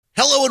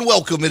Hello and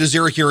welcome. It is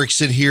Eric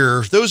Erickson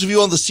here. Those of you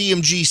on the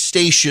CMG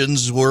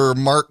stations where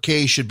Mark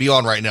K should be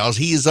on right now, as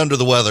he is under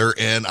the weather,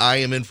 and I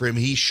am in for him.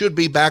 He should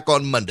be back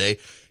on Monday.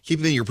 Keep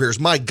him in your prayers.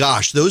 My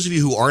gosh, those of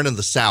you who aren't in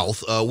the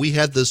South, we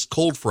had this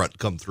cold front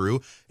come through,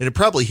 and it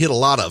probably hit a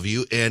lot of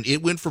you, and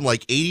it went from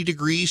like 80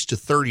 degrees to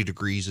 30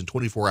 degrees in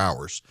 24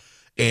 hours.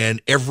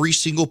 And every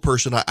single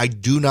person, I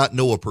do not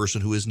know a person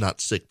who is not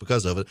sick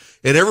because of it.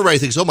 And everybody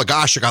thinks, oh my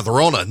gosh, I got the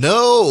Rona.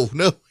 No,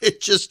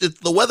 it's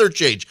the weather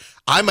change.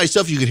 I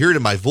myself, you can hear it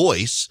in my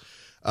voice.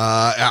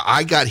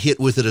 I got hit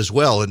with it as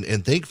well.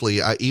 And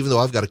thankfully, even though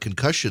I've got a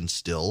concussion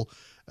still,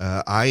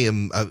 I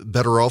am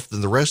better off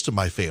than the rest of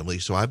my family.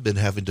 So I've been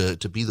having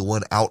to be the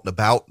one out and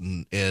about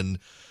and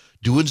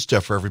doing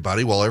stuff for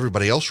everybody while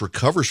everybody else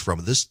recovers from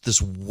it.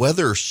 This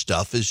weather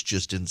stuff is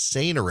just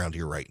insane around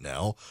here right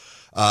now.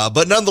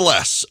 But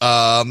nonetheless,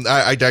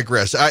 I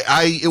digress.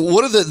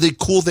 One of the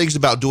cool things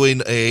about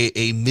doing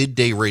a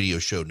midday radio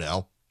show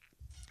now,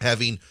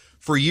 having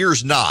for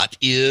years not,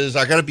 is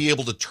I got to be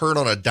able to turn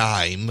on a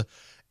dime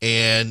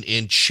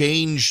and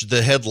change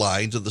the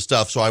headlines of the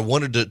stuff. So I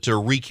wanted to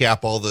recap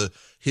all the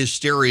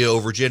hysteria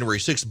over January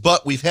 6th,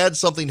 but we've had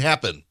something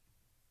happen.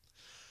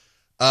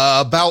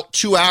 About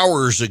 2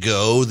 hours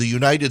ago, the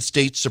United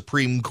States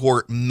Supreme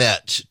Court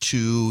met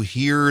to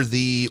hear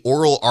the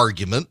oral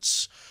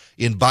arguments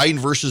in Biden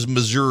versus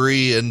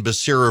Missouri and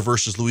Becerra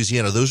versus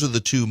Louisiana. Those are the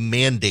two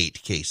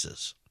mandate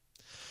cases.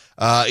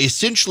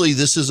 Essentially,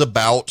 this is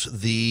about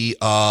the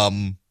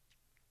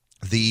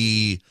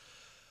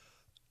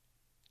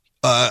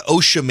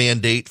OSHA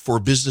mandate for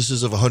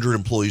businesses of 100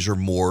 employees or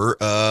more.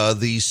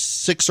 The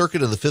Sixth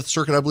Circuit and the Fifth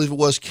Circuit, I believe it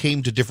was,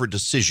 came to different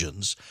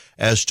decisions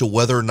as to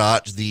whether or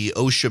not the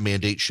OSHA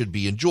mandate should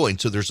be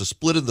enjoined. So there's a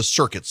split in the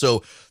circuit.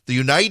 So the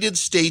United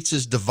States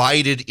is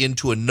divided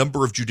into a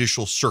number of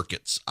judicial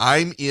circuits.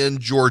 I'm in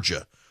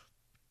Georgia,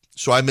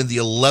 so I'm in the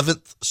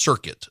 11th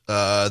Circuit.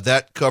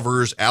 That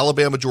covers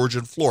Alabama, Georgia,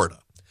 and Florida.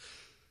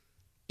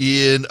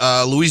 In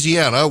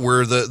Louisiana,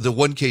 where the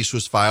one case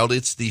was filed,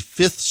 it's the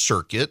Fifth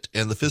Circuit,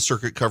 and the Fifth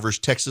Circuit covers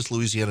Texas,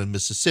 Louisiana, and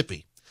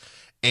Mississippi.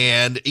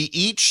 And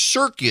each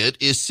circuit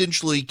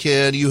essentially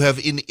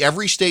in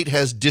every state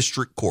has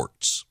district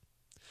courts.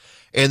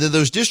 And then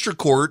those district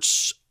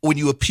courts, when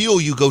you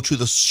appeal, you go to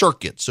the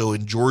circuit. So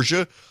in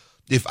Georgia,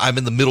 if I'm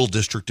in the middle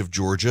district of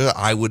Georgia,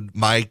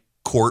 my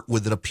court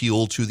would then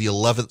appeal to the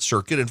 11th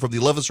Circuit, and from the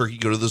 11th Circuit, you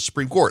go to the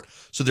Supreme Court.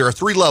 So there are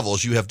three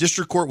levels. You have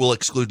district court, we'll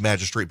exclude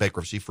magistrate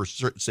bankruptcy for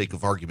sake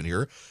of argument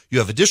here. You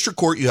have a district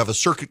court, you have a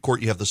circuit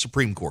court, you have the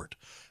Supreme Court.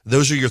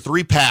 Those are your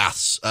three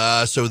paths.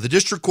 So the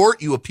district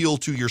court, you appeal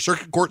to your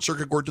circuit court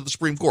to the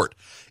Supreme Court.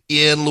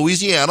 In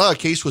Louisiana, a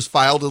case was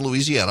filed in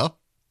Louisiana,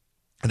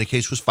 and a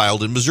case was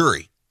filed in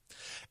Missouri.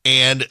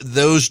 And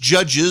those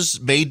judges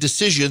made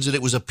decisions, and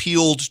it was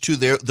appealed to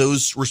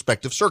those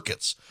respective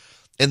circuits.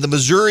 And the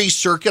Missouri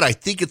Circuit, I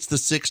think it's the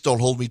Sixth,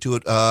 don't hold me to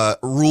it,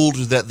 ruled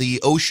that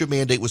the OSHA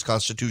mandate was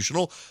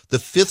constitutional. The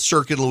Fifth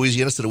Circuit in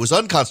Louisiana said it was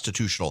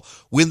unconstitutional.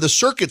 When the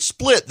circuit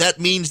split, that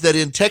means that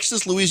in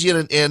Texas,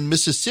 Louisiana, and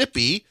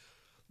Mississippi,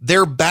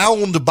 they're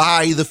bound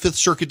by the Fifth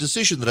Circuit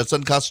decision that it's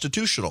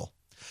unconstitutional.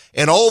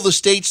 And all the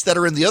states that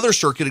are in the other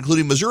circuit,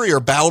 including Missouri,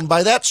 are bound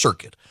by that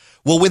circuit.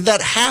 Well, when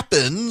that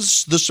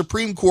happens, the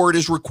Supreme Court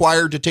is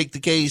required to take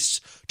the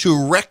case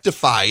to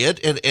rectify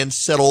it and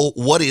settle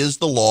what is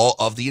the law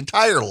of the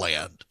entire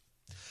land.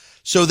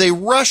 So they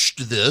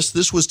rushed this.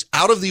 This was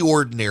out of the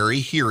ordinary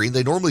hearing.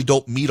 They normally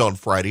don't meet on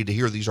Friday to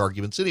hear these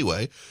arguments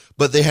anyway,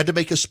 but they had to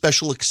make a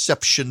special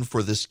exception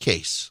for this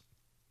case.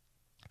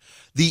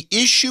 The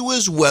issue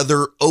is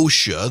whether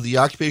OSHA, the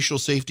Occupational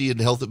Safety and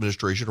Health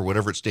Administration, or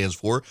whatever it stands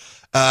for,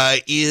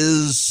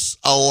 is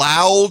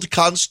allowed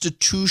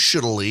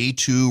constitutionally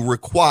to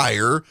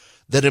require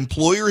that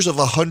employers of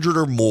 100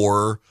 or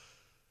more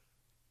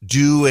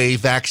do a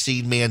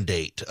vaccine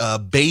mandate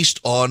based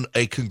on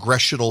a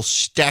congressional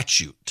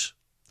statute.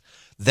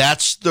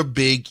 That's the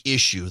big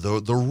issue,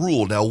 the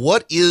rule. Now,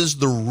 what is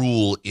the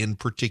rule in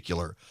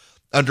particular?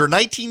 Under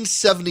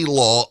 1970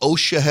 law,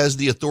 OSHA has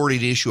the authority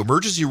to issue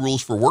emergency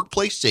rules for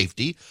workplace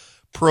safety,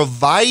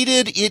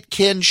 provided it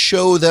can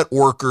show that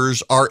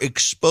workers are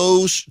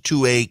exposed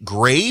to a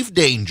grave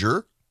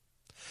danger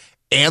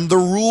and the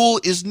rule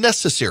is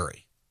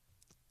necessary.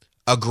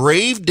 A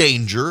grave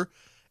danger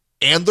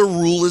and the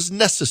rule is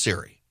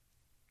necessary.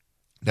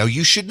 Now,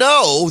 you should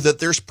know that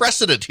there's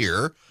precedent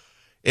here,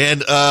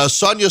 and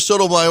Sonia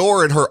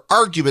Sotomayor in her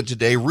argument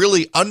today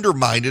really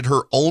undermined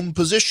her own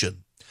position.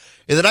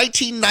 In the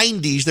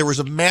 1990s, there was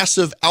a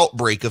massive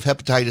outbreak of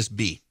hepatitis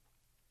B.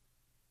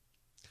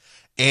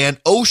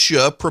 And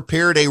OSHA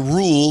prepared a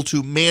rule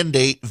to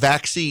mandate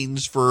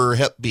vaccines for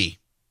Hep B.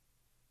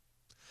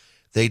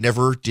 They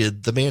never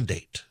did the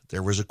mandate.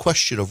 There was a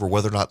question over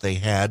whether or not they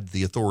had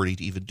the authority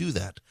to even do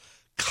that.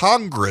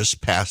 Congress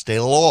passed a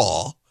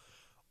law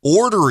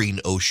ordering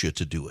OSHA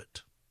to do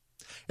it.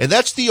 And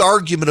that's the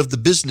argument of the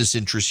business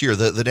interests here.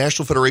 The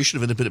National Federation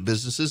of Independent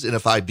Businesses,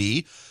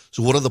 NFIB, is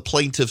one of the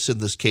plaintiffs in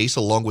this case,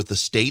 along with the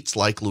states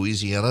like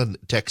Louisiana and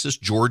Texas,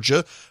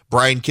 Georgia.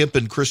 Brian Kemp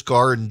and Chris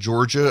Carr in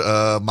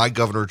Georgia, my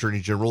governor attorney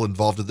general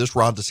involved in this.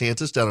 Ron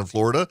DeSantis down in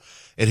Florida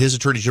and his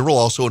attorney general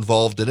also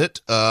involved in it.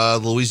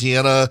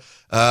 Louisiana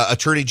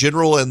attorney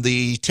general and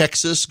the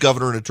Texas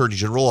governor and attorney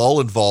general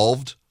all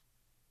involved.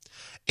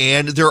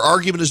 And their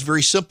argument is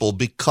very simple.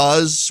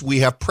 Because we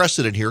have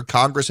precedent here,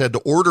 Congress had to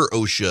order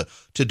OSHA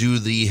to do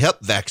the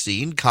Hep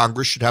vaccine.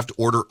 Congress should have to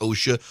order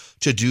OSHA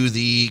to do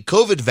the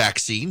COVID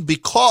vaccine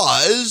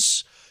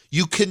because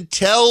you can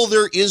tell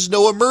there is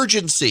no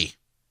emergency.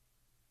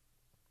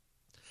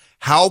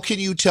 How can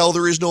you tell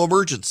there is no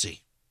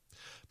emergency?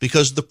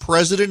 Because the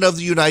President of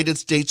the United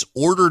States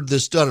ordered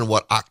this done in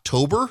what,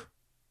 October?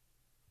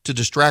 To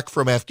distract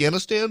from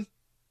Afghanistan?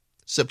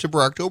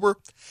 September, October,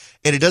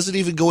 and it doesn't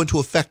even go into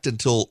effect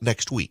until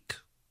next week.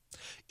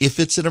 If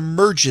it's an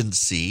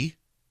emergency,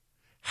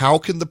 how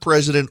can the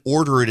president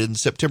order it in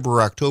September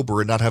or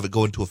October and not have it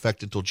go into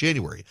effect until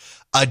January?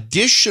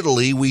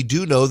 Additionally, we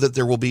do know that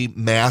there will be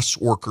mass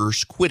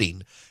workers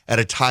quitting at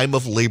a time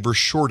of labor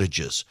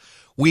shortages.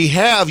 We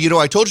have,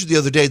 I told you the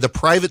other day, the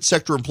private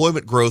sector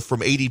employment growth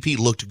from ADP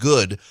looked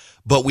good,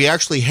 but we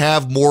actually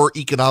have more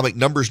economic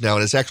numbers now,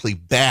 and it's actually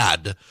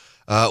bad.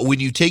 When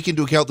you take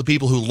into account the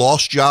people who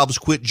lost jobs,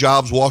 quit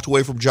jobs, walked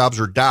away from jobs,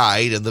 or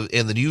died, and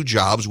the new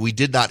jobs, we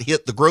did not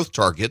hit the growth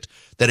target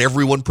that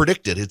everyone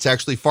predicted. It's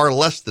actually far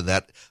less than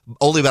that.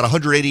 Only about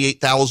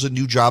 188,000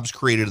 new jobs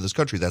created in this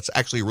country. That's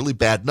actually a really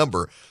bad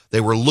number. They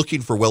were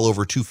looking for well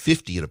over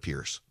 250, it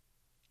appears.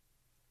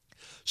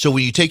 So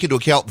when you take into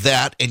account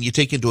that, and you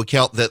take into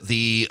account that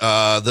the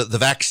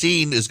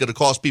vaccine is going to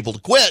cause people to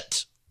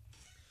quit,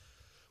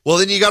 well,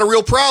 then you got a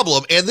real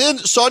problem. And then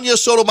Sonia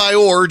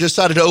Sotomayor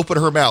decided to open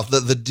her mouth,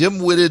 the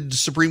dim-witted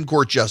Supreme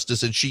Court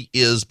justice, and she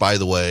is, by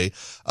the way.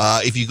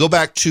 If you go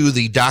back to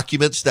the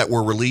documents that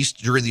were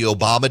released during the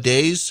Obama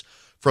days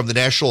from the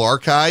National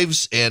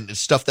Archives and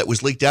stuff that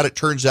was leaked out, it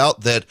turns out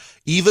that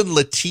even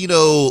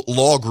Latino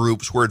law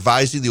groups were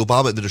advising the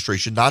Obama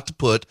administration not to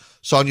put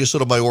Sonia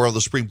Sotomayor on the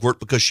Supreme Court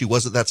because she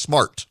wasn't that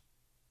smart.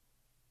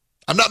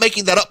 I'm not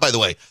making that up, by the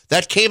way.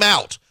 That came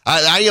out.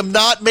 I am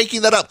not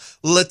making that up.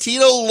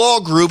 Latino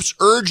law groups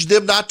urged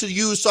them not to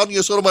use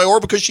Sonia Sotomayor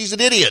because she's an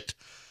idiot.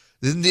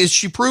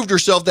 She proved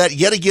herself that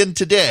yet again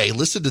today.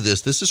 Listen to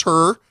this. This is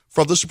her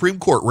from the Supreme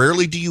Court.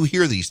 Rarely do you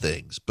hear these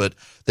things, but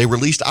they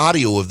released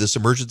audio of this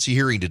emergency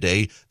hearing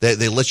today.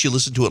 They let you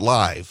listen to it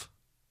live.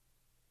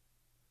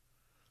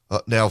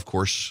 Now, of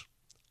course,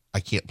 I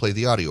can't play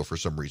the audio for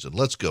some reason.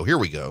 Let's go. Here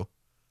we go.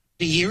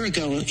 A year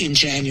ago in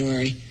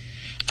January,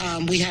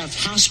 we have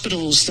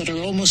hospitals that are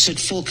almost at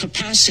full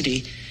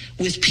capacity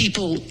with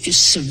people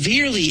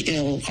severely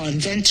ill on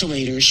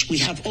ventilators. We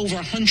have over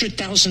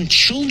 100,000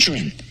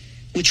 children,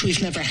 which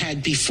we've never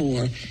had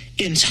before,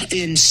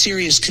 in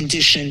serious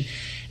condition,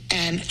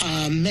 and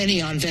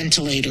many on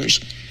ventilators.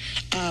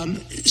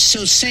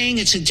 So saying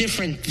it's a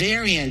different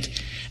variant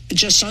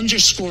just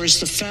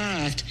underscores the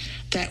fact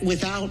that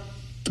without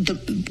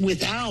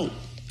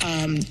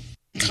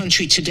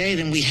country today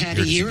than we had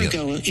a year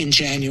ago in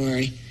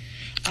January.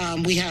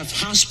 We have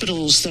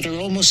hospitals that are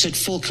almost at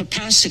full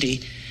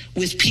capacity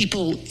with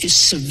people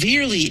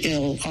severely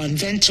ill on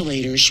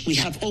ventilators. We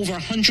have over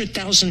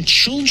 100,000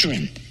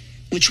 children,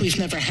 which we've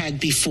never had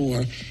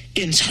before,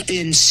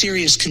 in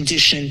serious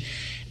condition,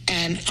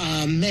 and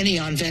many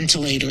on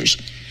ventilators.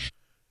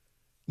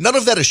 None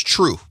of that is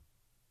true.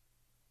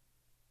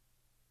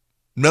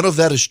 None of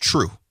that is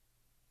true.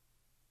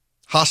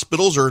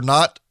 Hospitals are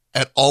not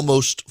at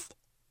almost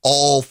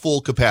all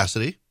full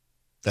capacity.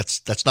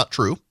 That's not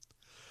true.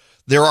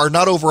 There are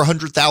not over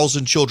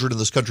 100,000 children in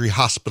this country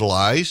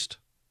hospitalized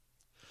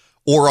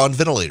or on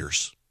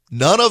ventilators.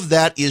 None of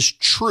that is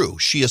true.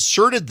 She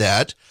asserted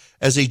that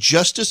as a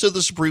justice of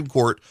the Supreme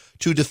Court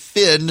to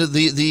defend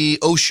the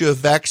OSHA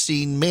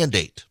vaccine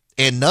mandate.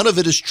 And none of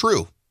it is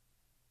true.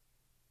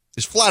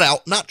 It's flat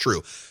out not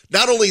true.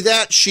 Not only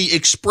that, she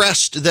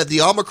expressed that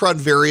the Omicron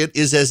variant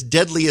is as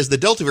deadly as the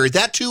Delta variant.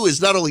 That too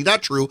is not only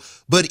not true,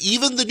 but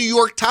even the New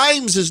York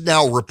Times is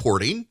now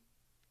reporting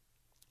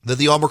that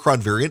the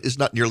Omicron variant is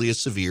not nearly as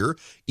severe,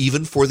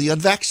 even for the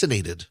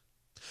unvaccinated.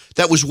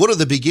 That was one of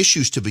the big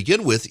issues to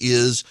begin with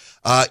is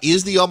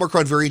the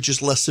Omicron variant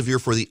just less severe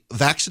for the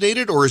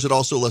vaccinated, or is it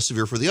also less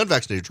severe for the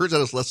unvaccinated? It turns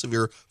out it's less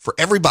severe for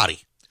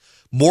everybody.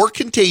 More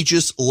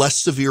contagious, less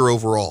severe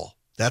overall.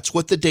 That's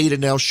what the data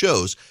now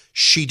shows.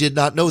 She did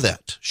not know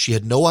that. She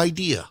had no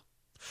idea.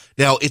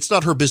 Now, it's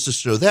not her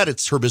business to know that.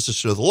 It's her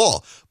business to know the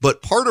law.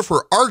 But part of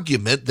her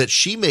argument that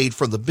she made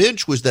from the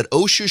bench was that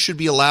OSHA should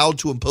be allowed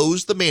to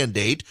impose the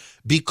mandate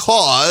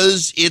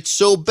because it's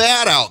so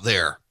bad out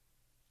there.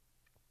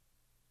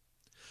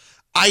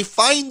 I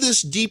find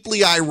this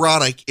deeply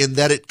ironic in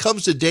that it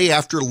comes a day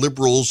after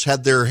liberals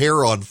had their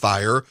hair on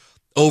fire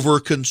over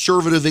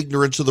conservative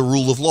ignorance of the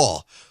rule of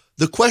law.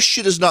 The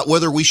question is not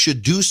whether we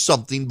should do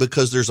something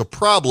because there's a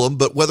problem,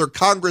 but whether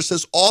Congress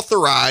has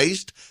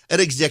authorized an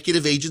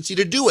executive agency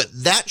to do it.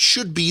 That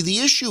should be the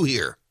issue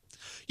here.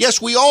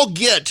 Yes, we all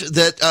get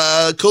that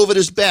COVID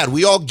is bad.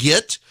 We all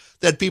get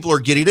that people are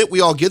getting it.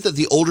 We all get that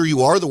the older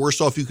you are, the worse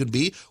off you can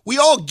be. We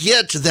all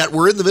get that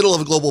we're in the middle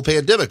of a global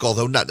pandemic,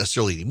 although not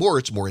necessarily anymore.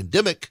 It's more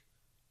endemic.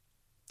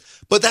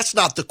 But that's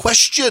not the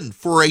question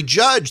for a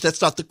judge.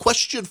 That's not the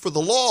question for the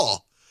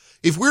law.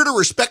 If we're to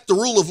respect the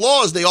rule of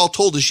law, as they all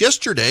told us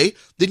yesterday,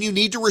 then you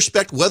need to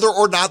respect whether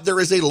or not there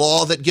is a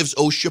law that gives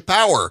OSHA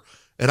power.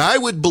 And I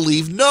would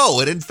believe no.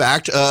 And in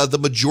fact, the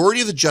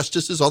majority of the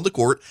justices on the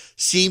court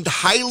seemed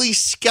highly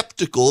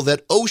skeptical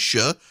that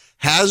OSHA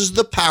has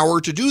the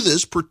power to do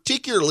this,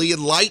 particularly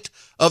in light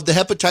of the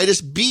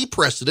hepatitis B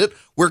precedent,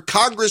 where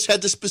Congress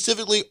had to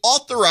specifically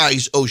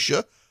authorize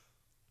OSHA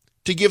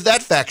to give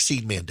that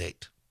vaccine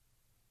mandate.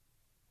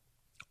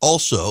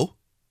 Also,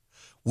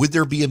 would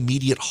there be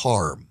immediate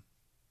harm?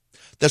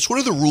 That's one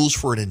of the rules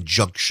for an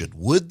injunction.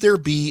 Would there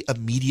be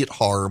immediate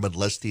harm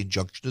unless the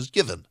injunction is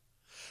given?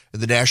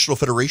 And the National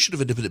Federation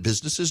of Independent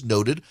Businesses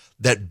noted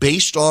that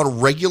based on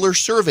regular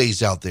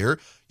surveys out there,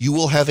 you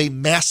will have a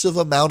massive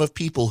amount of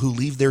people who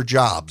leave their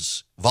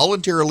jobs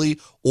voluntarily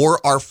or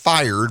are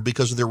fired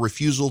because of their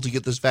refusal to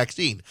get this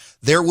vaccine.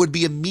 There would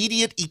be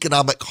immediate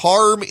economic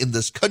harm in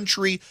this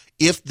country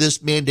if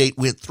this mandate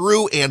went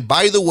through. And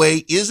by the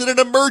way, is it an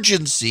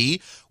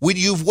emergency when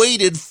you've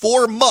waited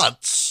 4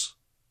 months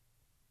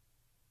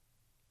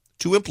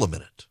to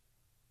implement it?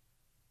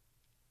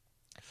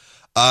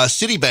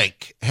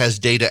 Citibank has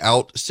data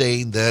out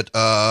saying that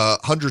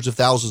hundreds of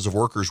thousands of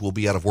workers will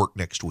be out of work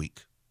next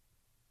week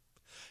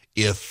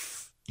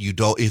if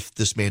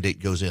this mandate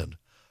goes in.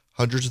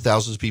 Hundreds of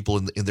thousands of people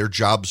in their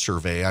job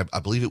survey, I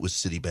believe it was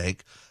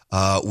Citibank,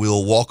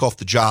 will walk off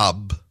the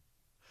job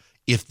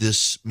if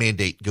this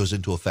mandate goes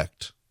into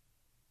effect.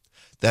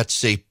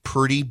 That's a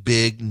pretty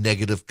big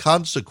negative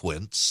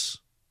consequence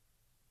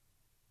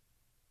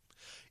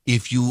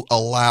if you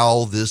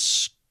allow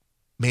this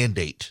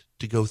mandate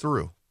to go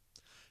through.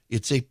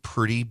 It's a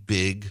pretty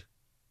big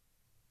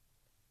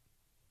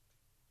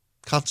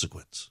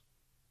consequence.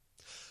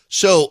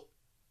 So,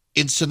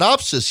 in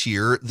synopsis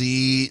here,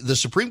 the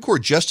Supreme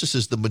Court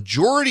justices, the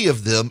majority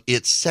of them,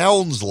 it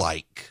sounds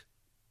like,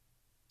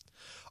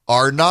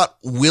 are not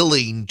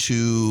willing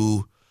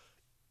to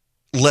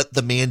let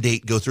the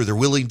mandate go through. They're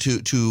willing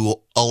to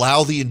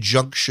allow the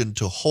injunction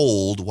to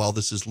hold while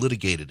this is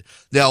litigated.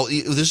 Now,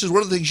 this is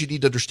one of the things you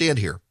need to understand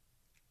here.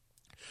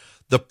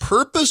 The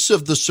purpose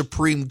of the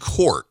Supreme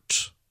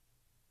Court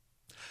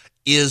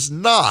is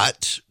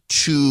not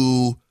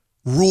to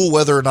rule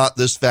whether or not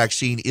this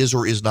vaccine is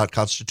or is not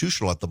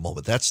constitutional at the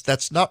moment.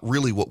 That's not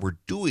really what we're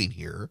doing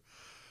here.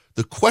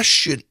 The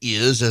question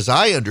is, as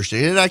I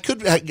understand it, and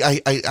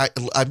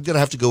I'm going to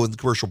have to go in the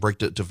commercial break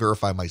to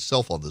verify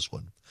myself on this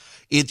one.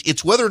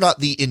 It's whether or not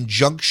the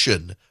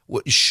injunction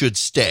should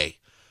stay,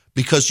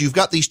 because you've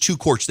got these two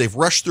courts. They've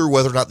rushed through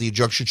whether or not the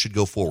injunction should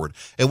go forward.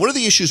 And one of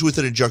the issues with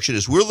an injunction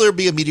is, will there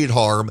be immediate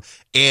harm?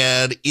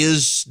 And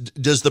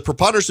does the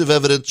preponderance of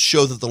evidence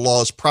show that the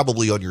law is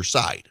probably on your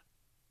side?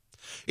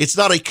 It's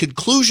not a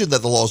conclusion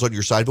that the law is on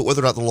your side, but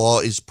whether or not the law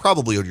is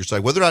probably on your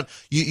side, whether or not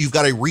you've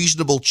got a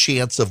reasonable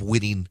chance of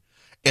winning.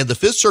 And the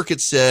Fifth Circuit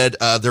said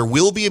there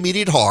will be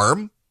immediate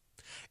harm,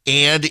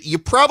 and you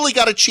probably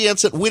got a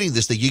chance at winning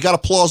this thing. You got a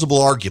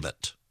plausible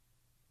argument.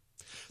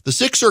 The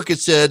Sixth Circuit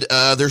said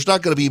there's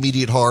not going to be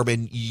immediate harm,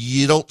 and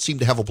you don't seem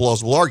to have a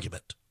plausible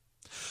argument.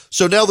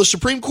 So now the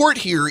Supreme Court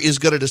here is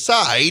going to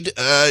decide,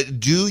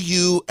 do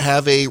you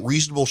have a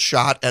reasonable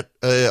shot at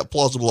a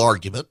plausible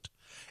argument,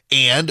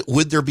 and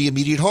would there be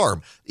immediate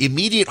harm?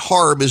 Immediate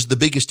harm is the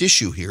biggest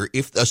issue here.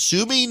 If,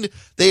 assuming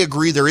they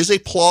agree there is a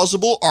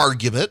plausible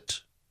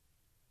argument,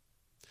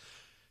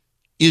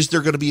 is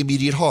there going to be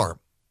immediate harm?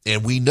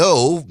 And we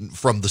know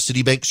from the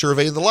Citibank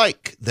survey and the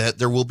like that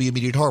there will be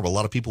immediate harm. A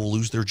lot of people will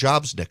lose their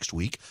jobs next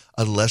week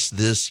unless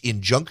this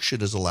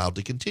injunction is allowed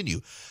to continue.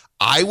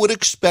 I would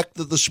expect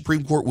that the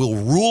Supreme Court will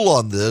rule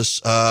on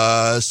this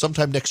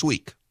sometime next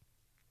week.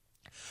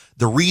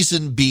 The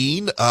reason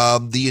being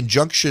the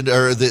injunction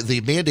or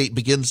the mandate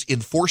begins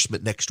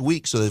enforcement next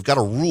week. So they've got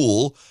a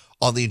rule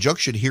on the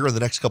injunction here in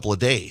the next couple of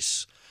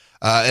days.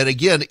 And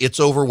again, it's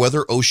over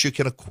whether OSHA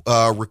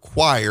can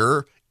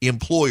require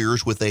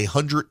employers with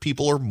 100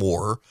 people or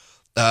more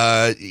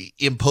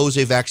impose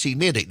a vaccine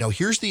mandate. Now,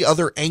 here's the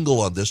other angle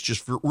on this,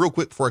 just real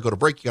quick before I go to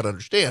break. You got to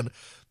understand,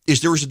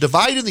 is there was a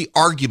divide in the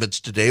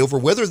arguments today over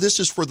whether this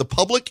is for the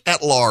public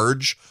at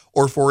large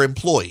or for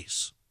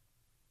employees.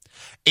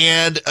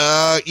 And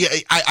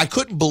I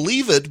couldn't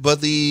believe it,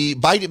 but the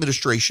Biden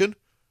administration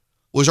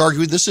was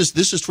arguing this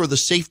is for the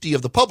safety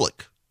of the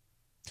public.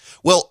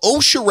 Well,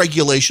 OSHA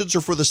regulations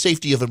are for the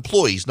safety of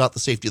employees, not the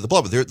safety of the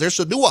public. There's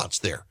a nuance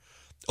there.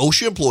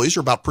 OSHA employees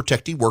are about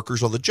protecting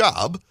workers on the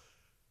job,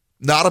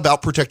 not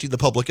about protecting the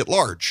public at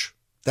large.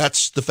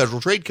 That's the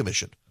Federal Trade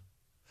Commission.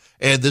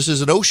 And this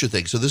is an OSHA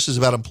thing, so this is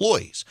about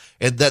employees.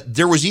 And that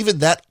there was even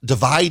that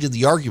divide in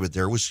the argument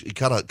there was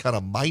kind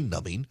of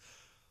mind-numbing.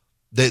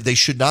 They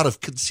should not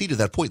have conceded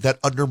that point. That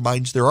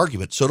undermines their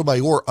argument.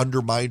 Sotomayor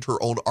undermined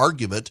her own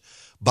argument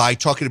by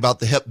talking about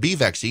the Hep B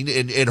vaccine.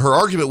 And her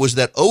argument was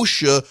that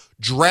OSHA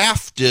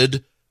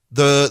drafted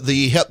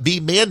the Hep B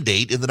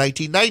mandate in the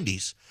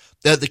 1990s.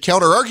 The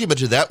counter argument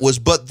to that was,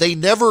 but they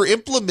never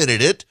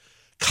implemented it.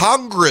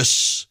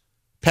 Congress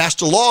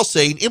passed a law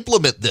saying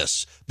implement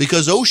this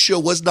because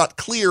OSHA was not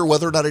clear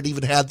whether or not it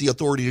even had the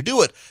authority to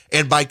do it.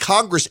 And by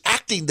Congress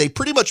acting, they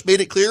pretty much made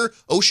it clear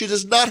OSHA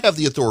does not have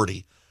the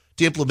authority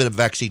to implement a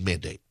vaccine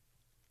mandate.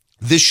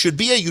 This should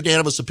be a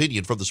unanimous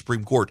opinion from the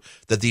Supreme Court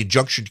that the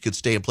injunction could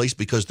stay in place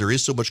because there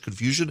is so much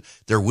confusion,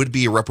 there would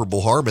be irreparable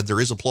harm, and there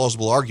is a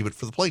plausible argument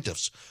for the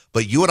plaintiffs.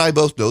 But you and I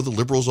both know the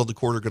liberals on the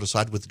court are going to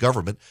side with the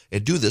government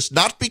and do this,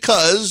 not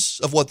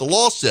because of what the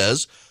law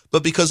says,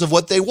 but because of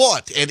what they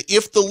want. And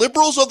if the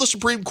liberals on the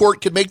Supreme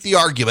Court can make the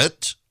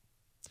argument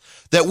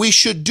that we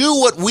should do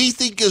what we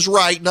think is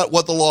right, not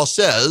what the law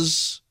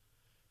says,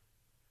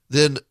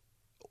 then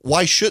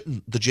why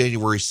shouldn't the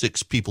January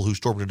 6th people who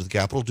stormed into the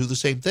Capitol do the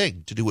same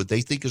thing, to do what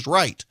they think is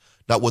right,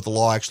 not what the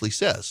law actually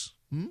says?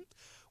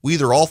 We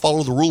either all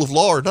follow the rule of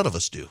law or none of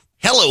us do.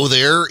 Hello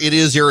there, it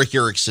is Eric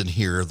Erickson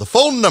here. The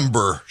phone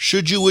number,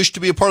 should you wish to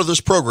be a part of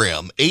this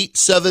program,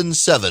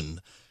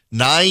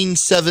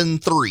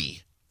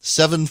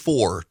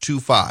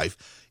 877-973-7425.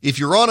 If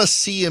you're on a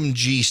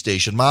CMG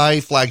station,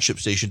 my flagship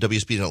station,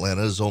 WSB in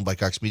Atlanta, is owned by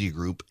Cox Media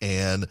Group,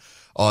 and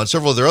on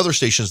several of their other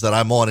stations that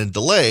I'm on in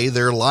delay,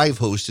 their live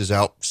host is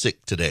out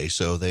sick today.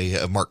 So they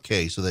have Mark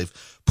K. So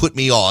they've put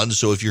me on.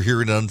 So if you're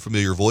hearing an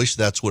unfamiliar voice,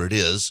 that's what it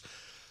is.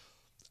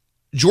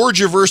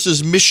 Georgia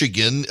versus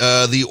Michigan,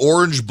 the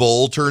Orange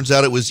Bowl. Turns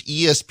out it was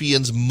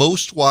ESPN's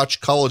most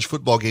watched college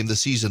football game this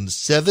season.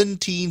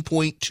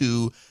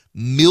 17.2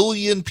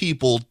 million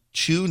people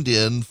tuned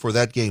in for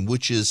that game,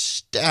 which is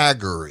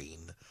staggering.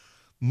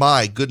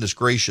 My goodness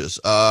gracious.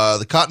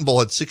 The Cotton Bowl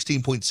had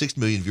 16.6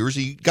 million viewers.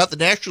 You got the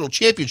national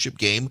championship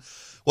game,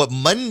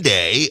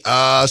 Monday?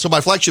 So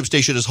my flagship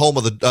station is home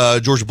of the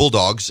Georgia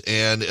Bulldogs,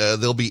 and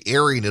they'll be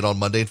airing it on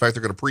Monday. In fact,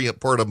 they're going to preempt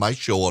part of my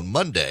show on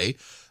Monday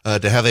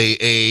to have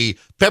a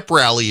pep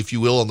rally, if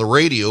you will, on the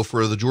radio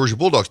for the Georgia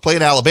Bulldogs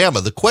playing Alabama.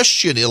 The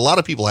question a lot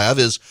of people have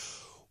is,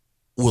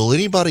 will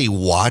anybody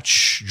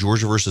watch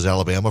Georgia versus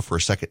Alabama for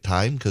a second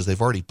time? Because they've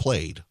already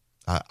played.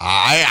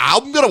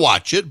 I'm going to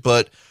watch it,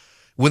 but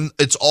when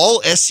it's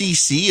all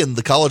SEC and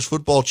the college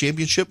football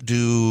championship,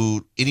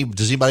 does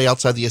anybody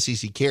outside the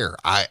SEC care?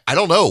 I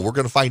don't know. We're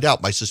going to find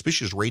out. My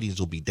suspicious ratings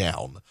will be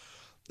down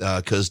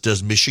because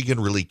does Michigan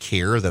really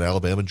care that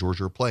Alabama and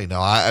Georgia are playing?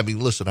 Now, I mean,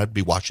 listen, I'd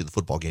be watching the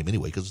football game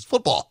anyway because it's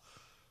football.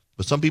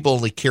 But some people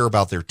only care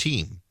about their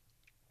team.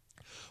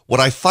 What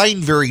I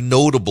find very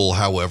notable,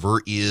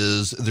 however,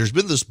 is there's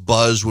been this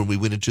buzz when we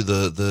went into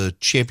the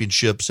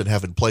championships and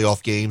having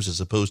playoff games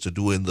as opposed to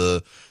doing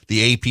the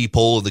AP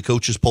poll and the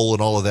coaches poll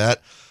and all of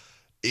that.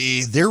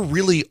 There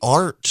really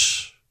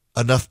aren't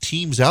enough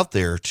teams out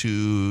there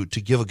to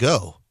give a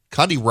go.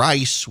 Condi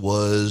Rice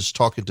was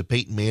talking to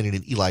Peyton Manning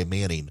and Eli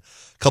Manning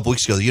a couple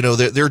weeks ago. You know,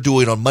 they're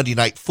doing on Monday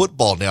Night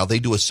Football now. They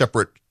do a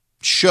separate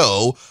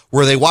show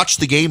where they watch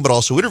the game but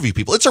also interview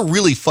people. It's a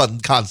really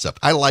fun concept.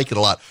 I like it a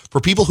lot. For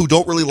people who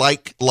don't really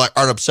aren't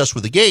obsessed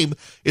with the game,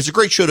 it's a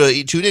great show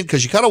to tune in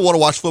because you kind of want to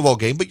watch a football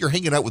game, but you're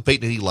hanging out with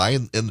Peyton and Eli,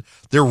 and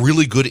they're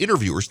really good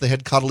interviewers. They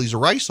had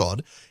Condoleezza Rice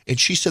on, and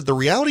she said the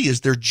reality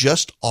is there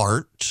just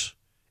aren't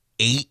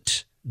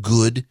 8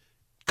 good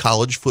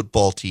college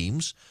football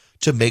teams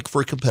to make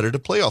for a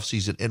competitive playoff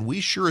season, and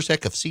we sure as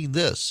heck have seen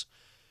this.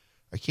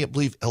 I can't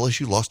believe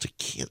LSU lost to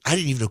Kansas. I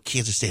didn't even know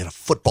Kansas State had a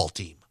football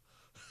team.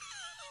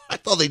 I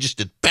thought they just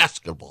did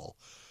basketball.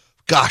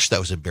 Gosh, that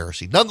was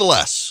embarrassing.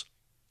 Nonetheless,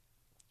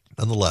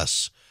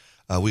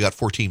 we got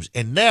 4 teams.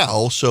 And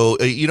now, so,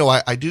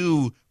 I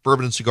do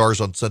bourbon and cigars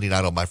on Sunday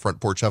night on my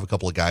front porch. I have a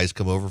couple of guys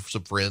come over for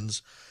some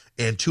friends,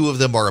 and 2 of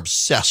them are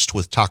obsessed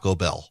with Taco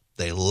Bell.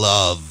 They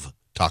love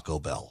Taco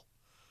Bell.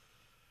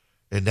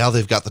 And now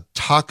they've got the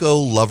Taco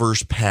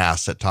Lovers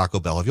Pass at Taco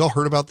Bell. Have y'all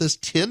heard about this?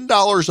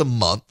 $10 a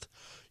month.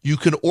 You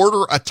can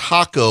order a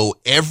taco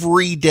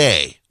every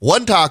day.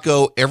 1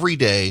 taco every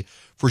day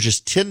for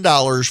just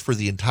 $10 for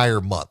the entire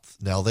month.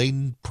 Now, they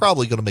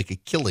probably going to make a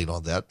killing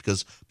on that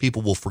because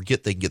people will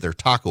forget they can get their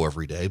taco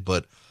every day.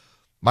 But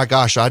my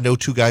gosh, I know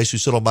 2 guys who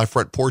sit on my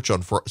front porch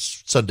on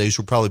Sundays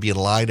who will probably be in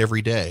line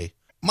every day.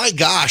 My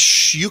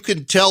gosh, you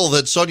can tell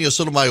that Sonia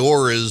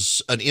Sotomayor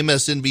is an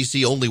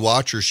MSNBC only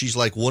watcher. She's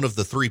like one of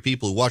the 3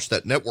 people who watch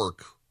that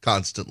network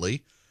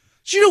constantly.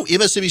 So,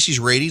 MSNBC's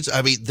ratings,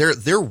 I mean,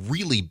 they're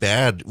really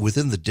bad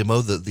within the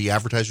demo, the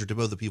advertiser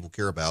demo that people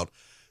care about.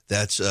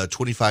 That's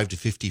 25 to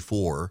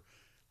 54.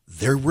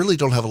 They really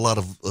don't have a lot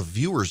of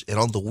viewers. And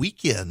on the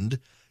weekend,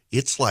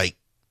 it's like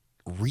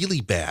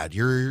really bad.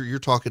 You're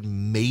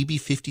talking maybe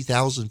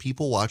 50,000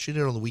 people watching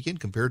it on the weekend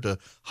compared to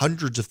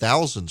hundreds of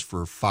thousands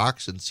for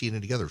Fox and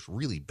CNN together. It's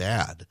really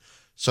bad.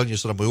 Sonia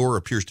Sotomayor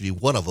appears to be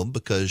one of them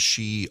because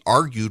she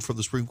argued from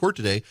the Supreme Court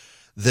today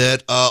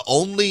that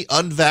only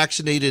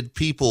unvaccinated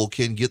people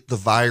can get the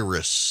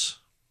virus.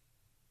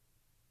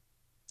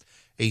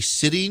 A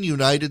sitting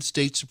United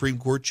States Supreme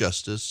Court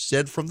justice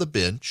said from the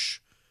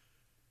bench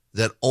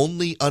that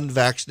only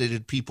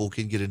unvaccinated people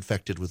can get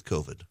infected with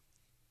COVID,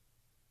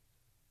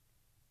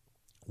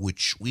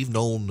 which we've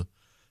known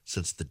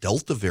since the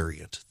Delta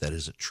variant, that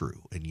isn't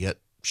true. And yet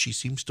she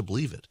seems to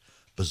believe it.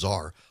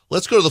 Bizarre.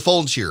 Let's go to the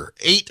phones here.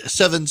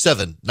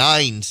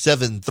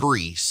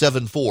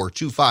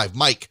 877-973-7425.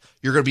 Mike,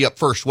 you're going to be up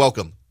first.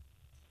 Welcome.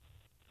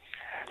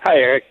 Hi,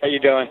 Eric. How you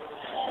doing?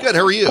 Good.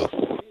 How are you?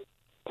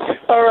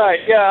 All right.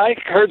 Yeah, I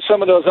heard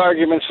some of those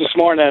arguments this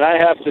morning, and I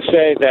have to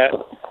say that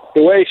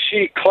the way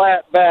she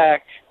clapped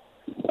back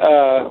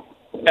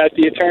at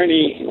the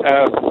attorney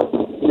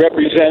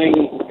representing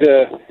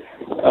the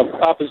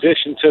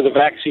opposition to the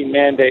vaccine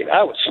mandate,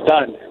 I was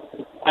stunned.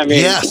 I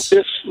mean, yes.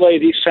 This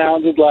lady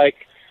sounded like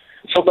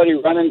somebody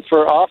running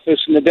for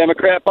office in the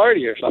Democrat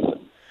Party or something.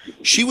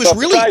 She was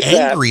really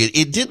angry.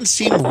 It didn't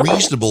seem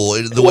reasonable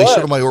the way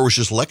Sotomayor was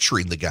just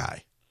lecturing the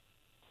guy.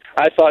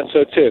 I thought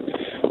so, too.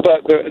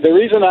 But the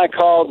reason I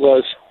called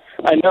was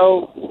I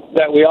know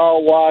that we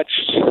all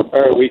watched,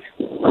 or we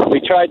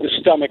tried to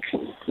stomach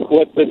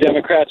what the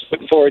Democrats put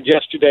forward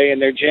yesterday in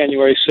their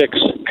January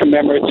 6th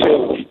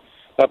commemorative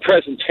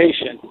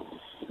presentation.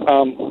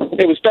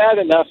 It was bad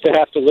enough to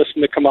have to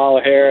listen to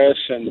Kamala Harris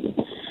and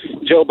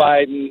Joe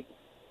Biden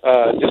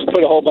just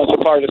put a whole bunch of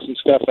partisan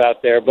stuff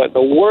out there. But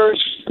the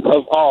worst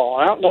of all,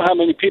 I don't know how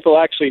many people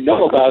actually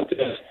know about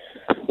this,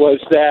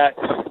 was that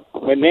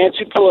when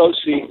Nancy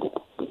Pelosi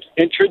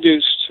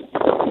introduced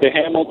the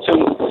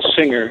Hamilton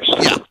Singers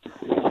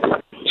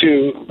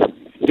to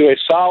do a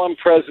solemn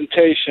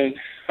presentation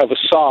of a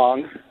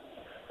song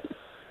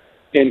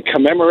in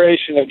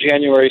commemoration of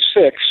January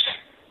 6th,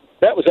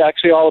 that was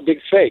actually all a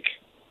big fake.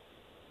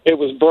 It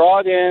was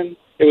brought in,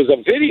 it was a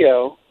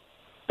video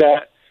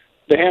that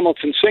the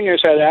Hamilton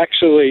Singers had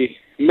actually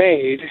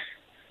made,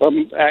 or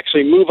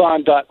actually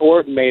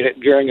MoveOn.org made it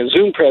during a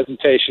Zoom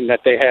presentation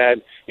that they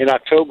had in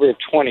October of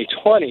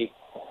 2020.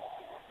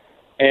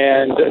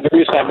 And the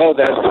reason I know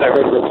that is because I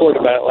heard a report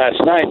about it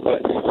last night,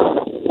 but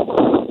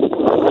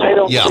I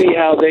don't see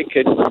how they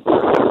could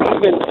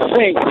even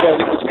think that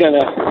it was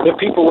that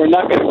people were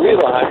not going to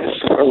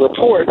realize or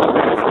report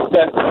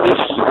that this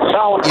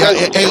solemn.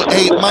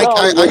 Hey, Mike,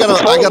 I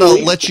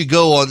gotta let you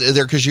go on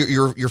there because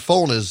your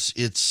phone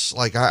it's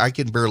like I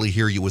can barely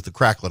hear you with the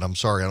crackling. I'm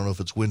sorry, I don't know if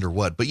it's wind or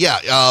what, but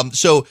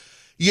so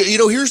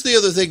here's the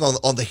other thing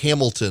on the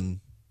Hamilton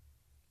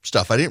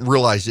stuff. I didn't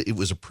realize it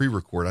was a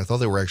pre-record. I thought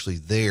they were actually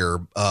there.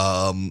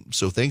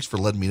 So thanks for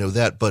letting me know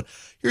that. But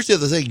here's the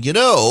other thing.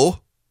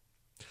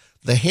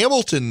 The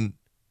Hamilton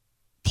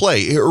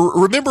play.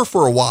 Remember,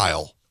 for a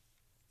while,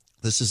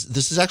 this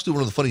is actually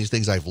one of the funniest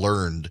things I've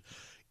learned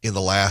in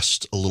the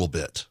last a little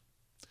bit.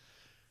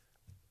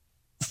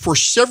 For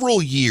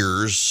several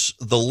years,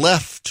 the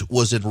left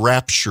was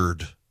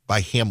enraptured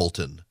by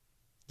Hamilton,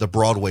 the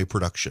Broadway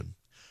production.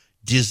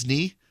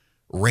 Disney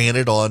ran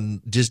it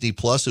on Disney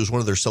Plus. It was one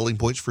of their selling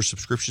points for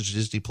subscriptions to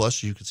Disney Plus,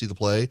 so you could see the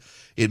play.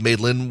 It made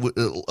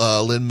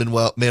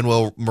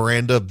Lin-Manuel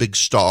Miranda a big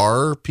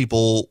star.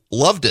 People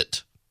loved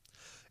it.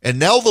 And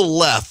now the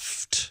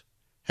left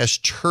has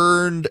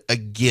turned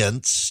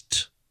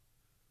against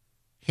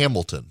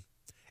Hamilton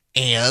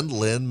and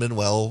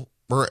Lin-Manuel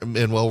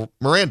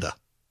Miranda,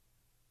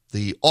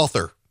 the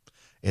author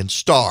and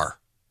star.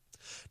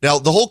 Now,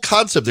 the whole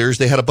concept there is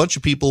they had a bunch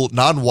of people,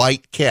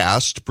 non-white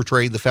cast,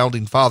 portraying the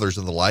founding fathers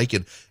and the like,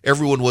 and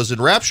everyone was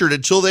enraptured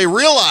until they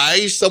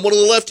realized, someone on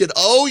the left did,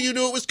 you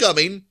knew it was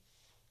coming.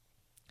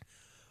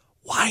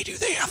 Why do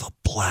they have a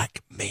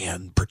black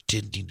man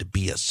pretending to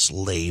be a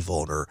slave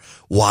owner?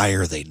 Why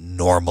are they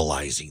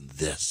normalizing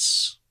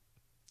this?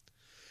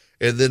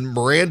 And then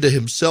Miranda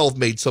himself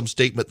made some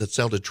statement that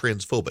sounded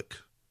transphobic.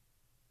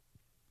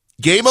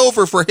 Game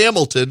over for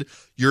Hamilton.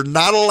 You're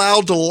not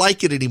allowed to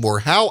like it anymore.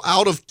 How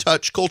out of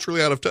touch,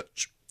 culturally out of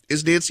touch,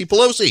 is Nancy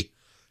Pelosi?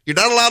 You're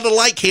not allowed to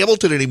like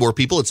Hamilton anymore,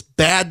 people. It's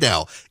bad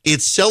now.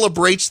 It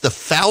celebrates the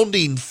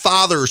founding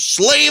fathers,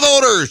 slave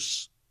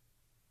owners.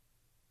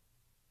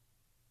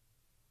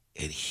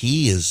 And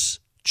he is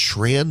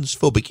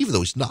transphobic, even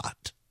though he's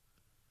not.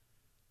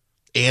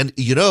 And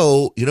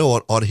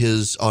on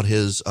his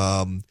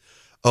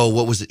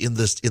what was it, in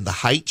the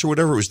Heights or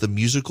whatever, it was the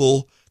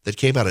musical that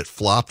came out, it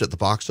flopped at the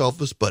box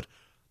office, but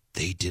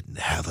they didn't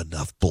have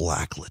enough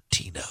black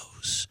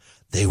Latinos.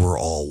 They were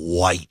all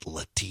white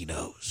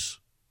Latinos.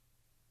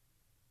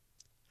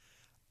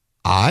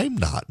 I'm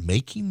not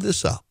making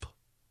this up.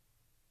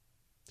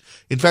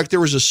 In fact,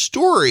 there was a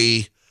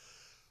story,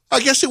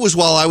 I guess it was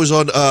while I was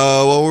on,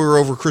 while we were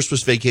over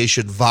Christmas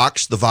vacation, the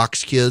Vox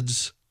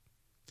kids,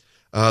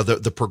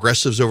 the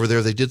progressives over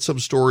there, they did some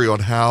story on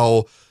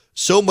how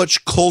so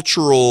much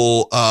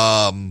cultural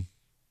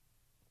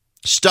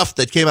stuff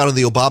that came out in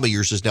the Obama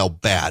years is now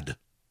bad.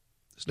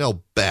 It's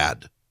now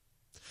bad.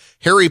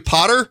 Harry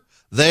Potter,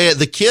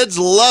 the kids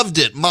loved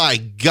it. My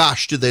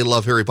gosh, did they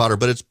love Harry Potter,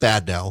 but it's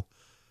bad now.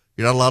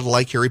 You're not allowed to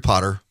like Harry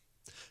Potter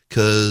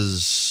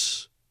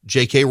because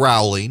J.K.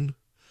 Rowling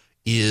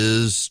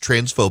is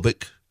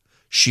transphobic.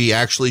 She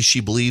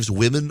believes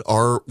women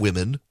are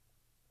women.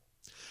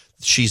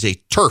 She's a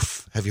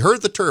TERF. Have you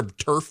heard the term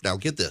TERF? Now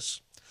get this.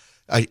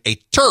 A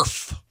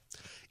TERF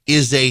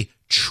is a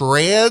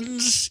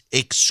trans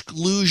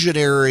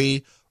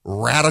exclusionary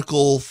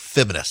radical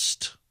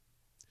feminist.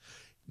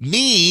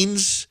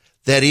 means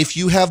that if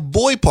you have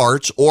boy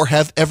parts or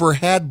have ever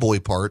had boy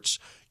parts,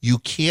 you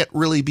can't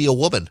really be a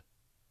woman.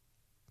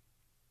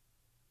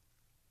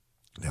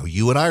 Now,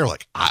 you and I are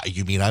like,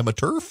 you mean I'm a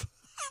TERF?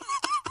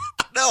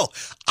 No,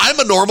 I'm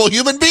a normal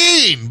human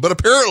being. But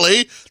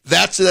apparently,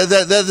 that's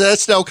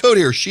now code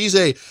here. She's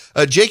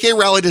J.K.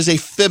 Rowling is a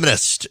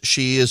feminist.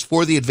 She is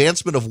for the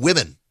advancement of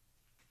women.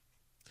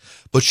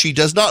 But she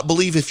does not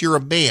believe if you're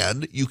a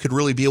man, you can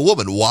really be a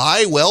woman.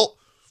 Why? Well,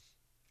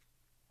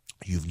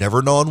 you've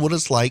never known what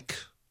it's like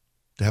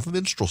to have a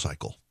menstrual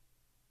cycle.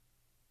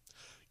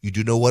 You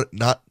do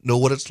not know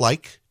what it's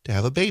like to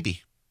have a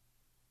baby.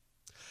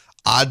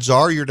 Odds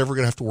are you're never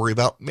going to have to worry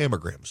about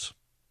mammograms.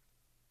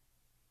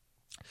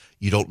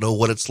 You don't know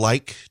what it's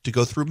like to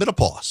go through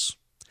menopause.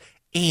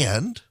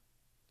 And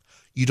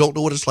you don't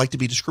know what it's like to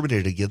be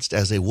discriminated against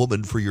as a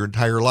woman for your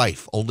entire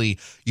life. Only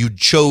you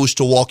chose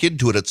to walk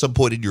into it at some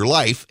point in your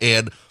life,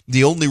 and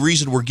the only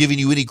reason we're giving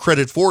you any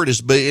credit for it is,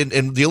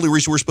 and the only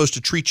reason we're supposed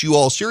to treat you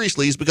all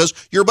seriously is because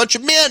you're a bunch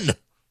of men.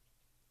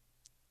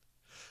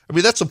 I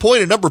mean, that's the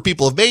point a number of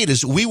people have made,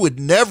 is we would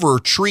never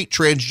treat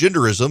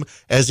transgenderism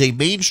as a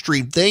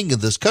mainstream thing in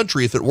this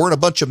country if it weren't a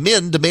bunch of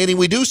men demanding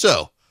we do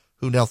so,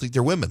 who now think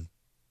they're women.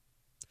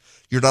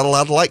 You're not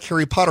allowed to like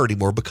Harry Potter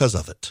anymore because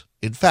of it.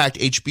 In fact,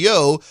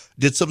 HBO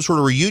did some sort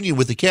of reunion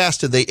with the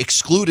cast, and they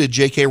excluded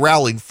J.K.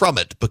 Rowling from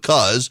it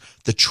because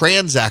the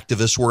trans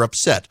activists were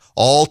upset,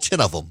 all 10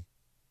 of them.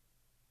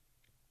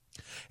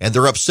 And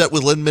they're upset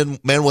with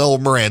Lin-Manuel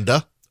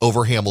Miranda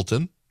over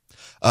Hamilton.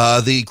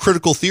 The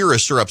critical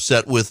theorists are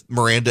upset with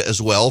Miranda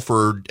as well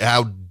for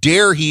how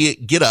dare he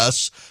get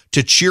us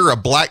to cheer a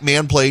black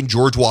man playing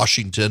George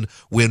Washington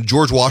when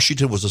George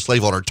Washington was a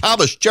slave owner.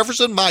 Thomas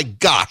Jefferson, my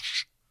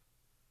gosh.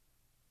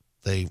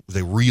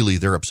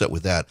 They're upset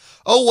with that.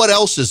 Oh, what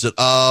else is it?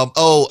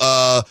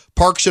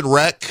 Parks and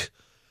Rec.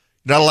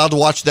 You're not allowed to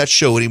watch that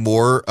show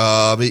anymore.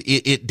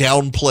 It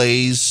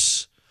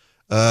downplays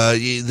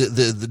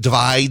the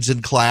divides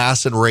in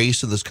class and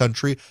race in this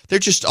country. They're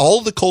just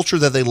all the culture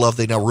that they love,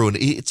 they now ruin.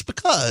 It's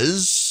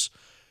because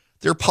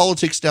their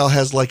politics now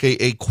has like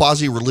a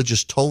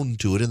quasi-religious tone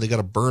to it, and they got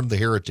to burn the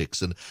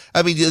heretics. And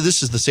I mean,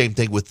 this is the same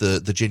thing with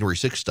the January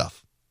 6th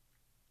stuff.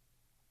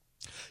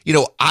 You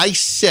know, I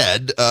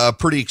said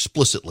pretty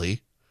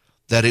explicitly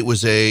that it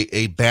was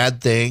a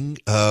bad thing.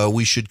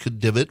 We should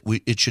condemn it.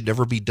 It should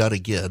never be done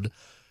again.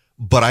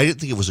 But I didn't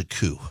think it was a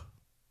coup.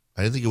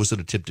 I didn't think it was an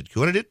attempted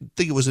coup. And I didn't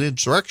think it was an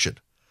insurrection.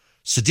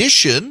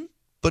 Sedition,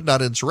 but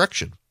not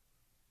insurrection.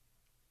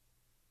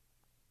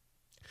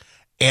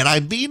 And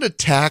I'm being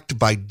attacked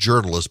by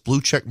journalists,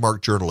 blue check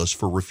mark journalists,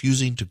 for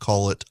refusing to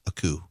call it a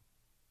coup.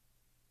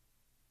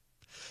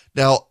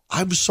 Now,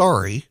 I'm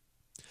sorry,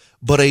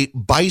 but a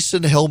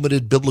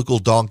bison-helmeted biblical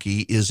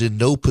donkey is in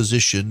no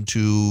position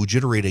to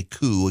generate a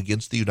coup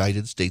against the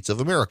United States of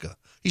America.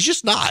 He's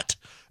just not.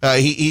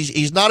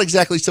 He's not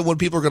exactly someone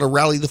people are going to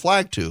rally the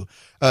flag to.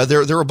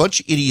 There are a bunch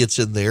of idiots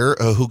in there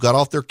who got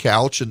off their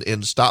couch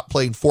and stopped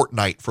playing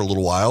Fortnite for a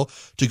little while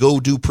to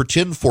go do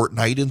pretend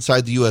Fortnite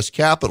inside the U.S.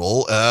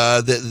 Capitol.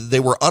 They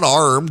were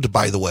unarmed,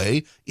 by the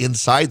way,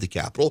 inside the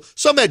Capitol.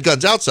 Some had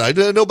guns outside.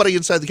 Nobody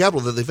inside the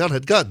Capitol that they found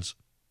had guns.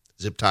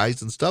 Zip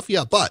ties and stuff,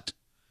 yeah, but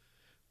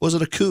was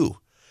it a coup?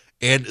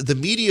 And the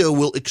media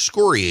will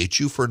excoriate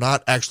you for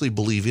not actually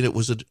believing it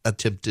was an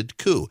attempted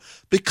coup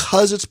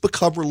because it's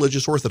become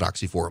religious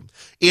orthodoxy for them.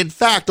 In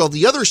fact, on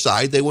the other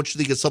side, they want you to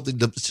think it's something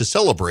to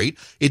celebrate.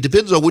 It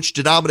depends on which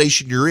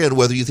denomination you're in,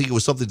 whether you think it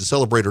was something to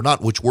celebrate or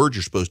not, which word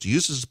you're supposed to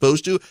use. As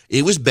opposed to,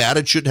 it was bad,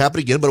 it shouldn't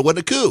happen again, but it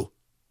wasn't a coup.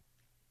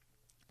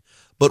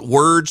 But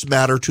words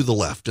matter to the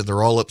left, and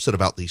they're all upset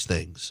about these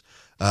things.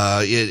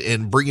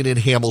 And bringing in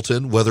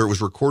Hamilton, whether it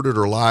was recorded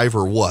or live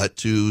or what,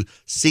 to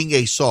sing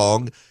a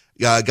song,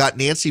 got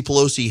Nancy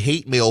Pelosi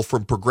hate mail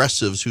from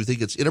progressives who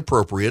think it's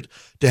inappropriate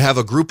to have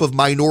a group of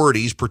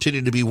minorities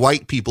pretending to be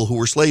white people who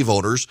were slave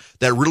owners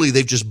that really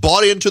they've just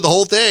bought into the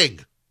whole thing.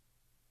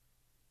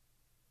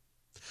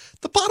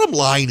 The bottom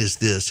line is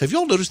this. Have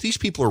y'all noticed these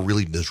people are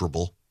really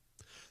miserable?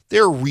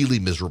 They're really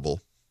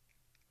miserable.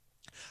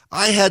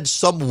 I had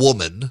some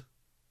woman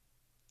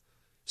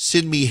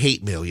send me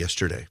hate mail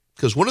yesterday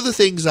because one of the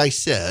things I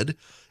said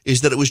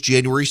is that it was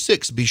January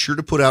 6th. Be sure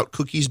to put out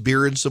cookies,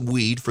 beer, and some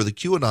weed for the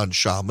QAnon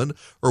shaman,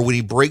 or when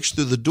he breaks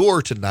through the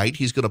door tonight,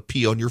 he's going to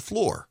pee on your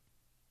floor.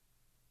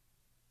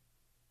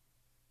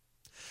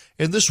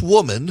 And this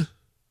woman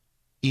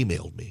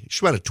emailed me.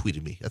 She might have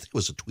tweeted me. I think it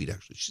was a tweet,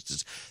 actually. She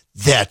says,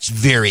 "That's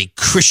very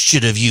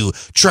Christian of you,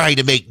 trying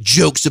to make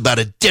jokes about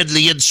a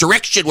deadly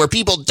insurrection where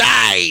people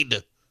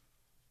died."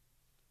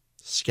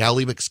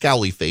 Scowly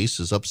McScowly face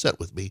is upset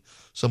with me.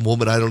 Some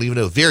woman I don't even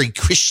know. Very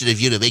Christian of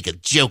you to make a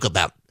joke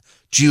about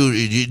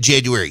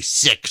January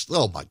 6th.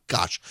 Oh, my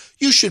gosh.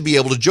 You should be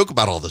able to joke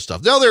about all this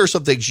stuff. Now, there are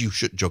some things you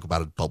shouldn't joke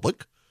about in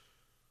public.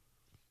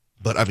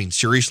 But, I mean,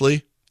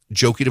 seriously,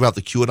 joking about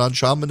the QAnon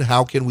shaman,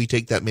 how can we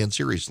take that man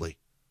seriously?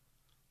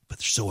 But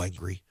they're so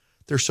angry.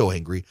 They're so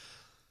angry.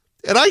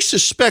 And I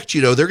suspect,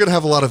 they're going to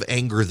have a lot of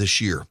anger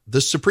this year. The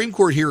Supreme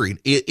Court hearing,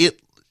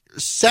 it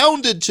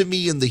sounded to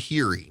me in the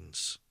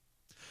hearings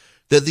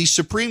that the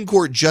Supreme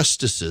Court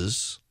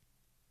justices,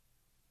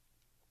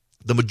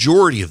 the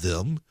majority of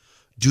them,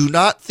 do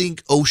not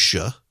think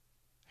OSHA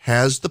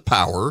has the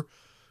power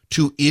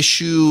to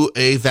issue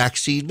a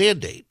vaccine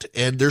mandate.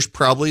 And they're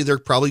probably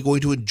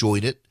going to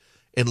enjoin it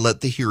and let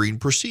the hearing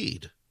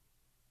proceed.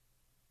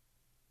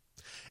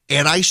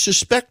 And I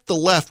suspect the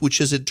left, which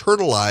has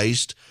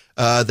internalized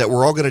that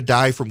we're all going to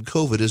die from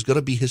COVID, is going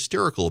to be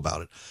hysterical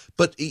about it.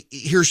 But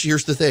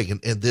here's the thing,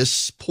 and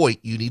this point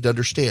you need to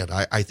understand.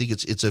 I think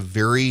it's a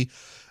very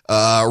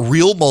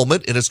real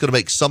moment, and it's going to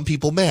make some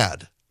people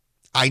mad.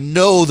 I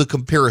know the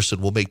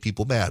comparison will make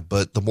people mad,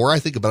 but the more I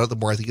think about it, the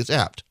more I think it's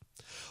apt.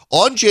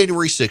 On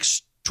January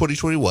 6,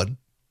 2021,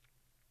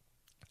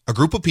 a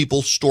group of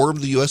people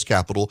stormed the U.S.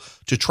 Capitol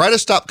to try to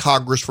stop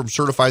Congress from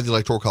certifying the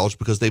Electoral College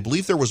because they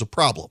believed there was a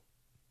problem.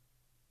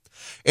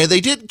 And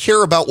they didn't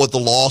care about what the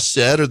law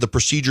said or the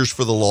procedures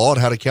for the law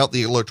and how to count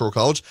the Electoral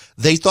College.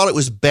 They thought it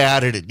was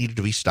bad and it needed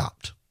to be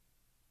stopped.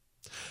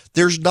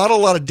 There's not a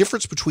lot of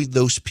difference between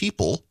those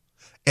people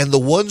and the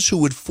ones who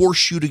would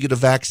force you to get a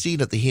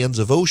vaccine at the hands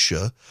of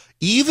OSHA,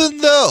 even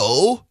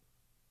though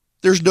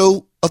there's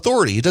no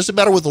authority. It doesn't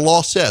matter what the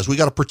law says. We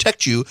got to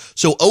protect you.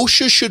 So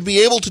OSHA should be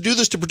able to do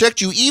this to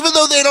protect you, even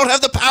though they don't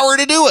have the power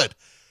to do it.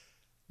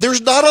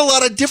 There's not a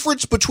lot of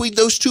difference between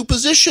those two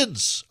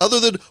positions, other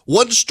than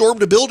one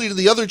stormed a building and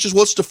the other just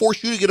wants to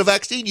force you to get a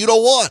vaccine you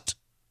don't want.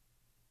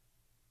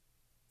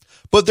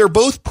 But they're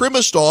both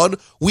premised on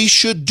we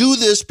should do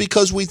this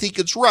because we think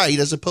it's right,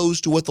 as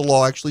opposed to what the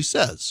law actually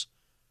says.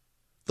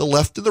 The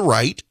left and the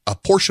right, a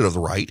portion of the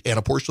right and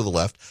a portion of the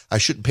left, I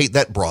shouldn't paint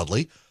that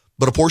broadly,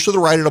 but a portion of the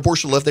right and a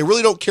portion of the left, they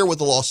really don't care what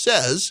the law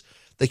says.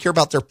 They care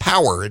about their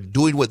power and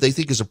doing what they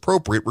think is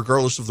appropriate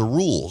regardless of the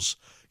rules.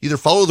 Either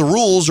follow the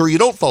rules or you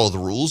don't follow the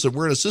rules, and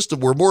we're in a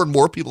system where more and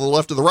more people on the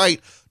left and the right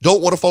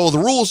don't want to follow the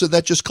rules, and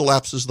that just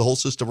collapses the whole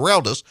system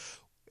around us,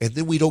 and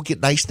then we don't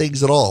get nice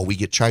things at all. We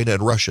get China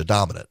and Russia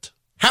dominant.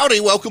 Howdy,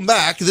 welcome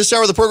back. This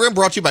hour of the program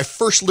brought to you by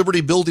First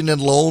Liberty Building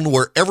and Loan,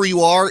 wherever you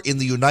are in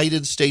the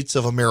United States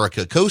of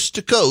America. Coast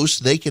to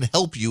coast, they can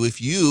help you if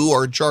you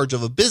are in charge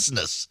of a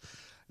business.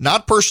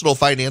 Not personal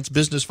finance,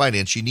 business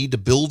finance. You need to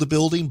build a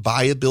building,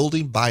 buy a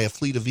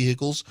fleet of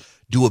vehicles,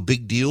 do a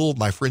big deal.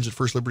 My friends at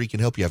First Liberty can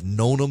help you. I've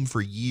known them for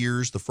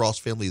years. The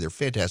Frost family, they're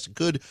fantastic.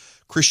 Good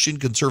Christian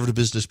conservative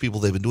business people.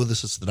 They've been doing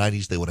this since the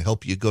 90s. They want to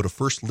help you. Go to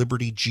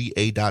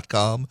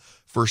firstlibertyga.com,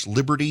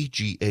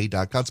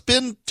 firstlibertyga.com.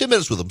 Spend 10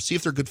 minutes with them. See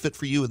if they're a good fit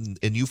for you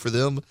and you for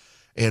them,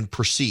 and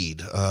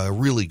proceed.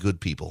 Really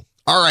good people.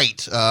 All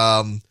right.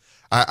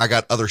 I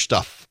got other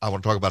stuff I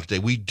want to talk about today.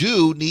 We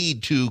do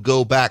need to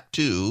go back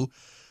to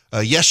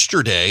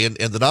yesterday and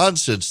the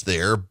nonsense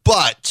there,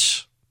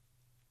 but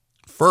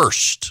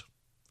first,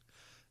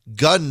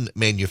 gun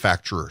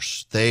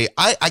manufacturers.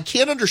 I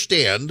can't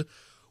understand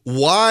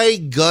why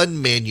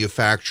gun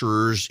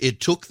manufacturers,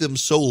 it took them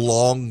so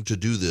long to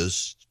do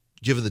this,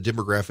 given the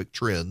demographic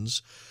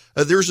trends.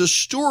 There's a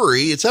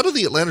story, it's out of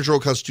the Atlanta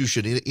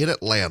Journal-Constitution in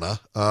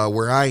Atlanta,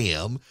 where I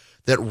am,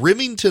 that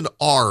Remington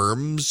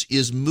Arms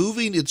is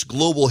moving its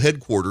global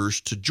headquarters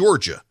to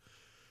Georgia.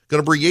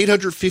 Going to bring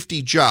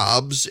 850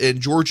 jobs, and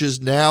Georgia is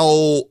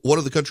now one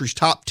of the country's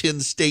top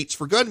 10 states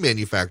for gun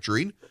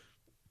manufacturing,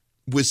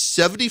 with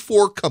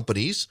 74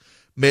 companies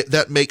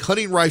that make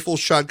hunting rifles,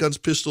 shotguns,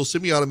 pistols,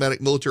 semi-automatic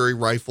military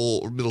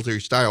rifle or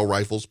military-style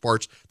rifles,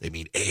 parts. They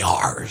mean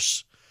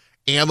ARs,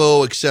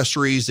 ammo,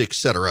 accessories,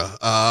 etc.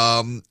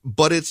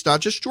 But it's not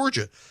just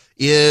Georgia.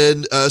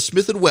 In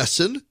Smith &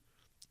 Wesson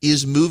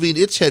is moving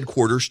its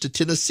headquarters to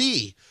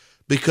Tennessee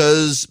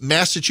because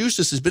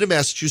Massachusetts has been in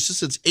Massachusetts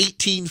since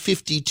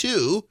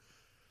 1852,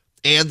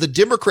 and the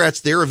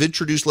Democrats there have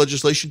introduced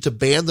legislation to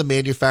ban the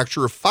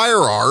manufacture of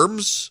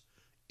firearms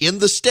in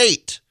the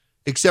state,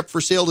 except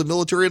for sale to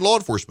military and law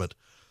enforcement.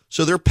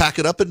 So they're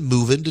packing up and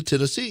moving to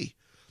Tennessee.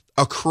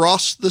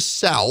 Across the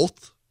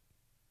South,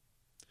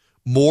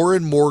 more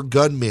and more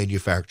gun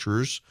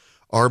manufacturers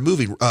are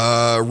moving.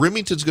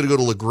 Remington's going to go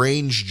to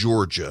LaGrange,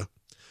 Georgia,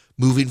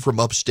 moving from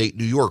upstate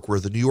New York, where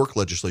the New York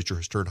legislature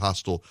has turned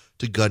hostile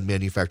to gun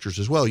manufacturers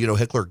as well. You know,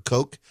 Heckler &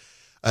 Koch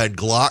and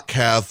Glock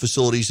have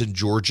facilities in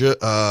Georgia.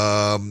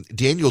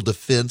 Daniel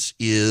Defense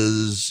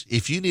is,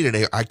 if you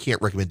need I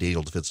can't recommend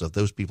Daniel Defense enough.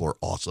 Those people are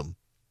awesome.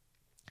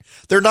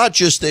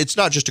 It's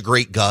not just a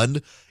great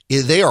gun.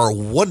 They are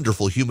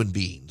wonderful human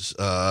beings.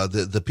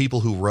 The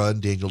people who run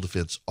Daniel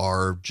Defense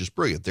are just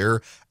brilliant.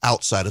 They're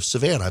outside of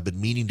Savannah. I've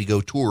been meaning to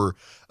go tour.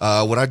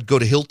 When I go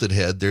to Hilton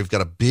Head, they've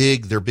got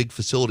their big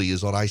facility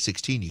is on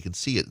I-16. You can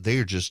see it.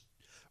 They're just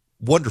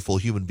wonderful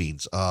human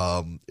beings.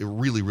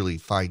 Really, really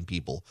fine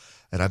people.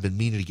 And I've been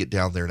meaning to get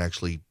down there and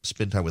actually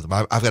spend time with them.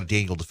 I've got a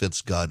Daniel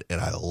Defense gun,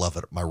 and I love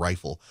it. My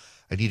rifle.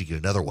 I need to get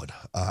another one.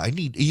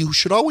 You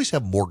should always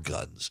have more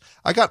guns.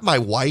 I got my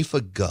wife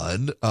a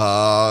gun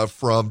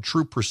from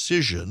True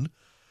Precision.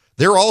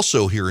 They're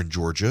also here in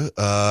Georgia,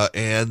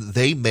 and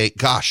they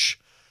make,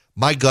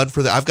 my gun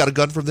for them. I've got a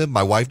gun from them.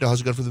 My wife now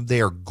has a gun from them.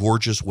 They are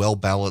gorgeous,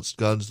 well-balanced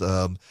guns.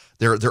 They're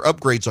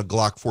upgrades on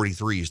Glock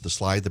 43s. The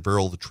slide, the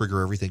barrel, the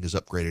trigger, everything is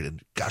upgraded,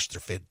 and they're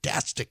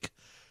fantastic.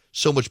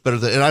 so much better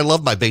than, and I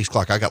love my base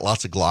Glock. I got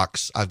lots of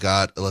Glocks. I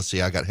got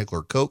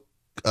Heckler Koch,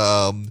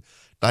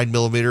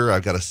 9mm.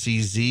 I've got a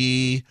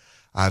CZ.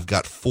 I've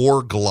got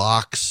 4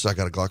 Glocks. I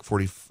got a Glock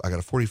 40. I got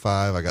a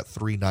 45. I got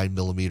 3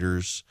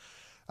 9mm.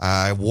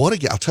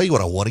 I'll tell you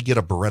what, I want to get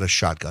a Beretta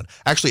shotgun.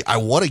 Actually, I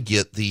want to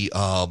get the,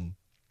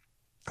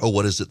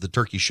 what is it? The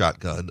turkey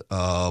shotgun.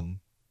 Now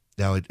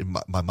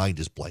my mind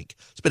is blank.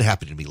 It's been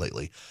happening to me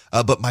lately.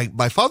 But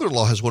my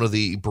father-in-law has one of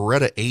the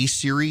Beretta A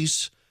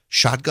series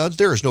shotguns.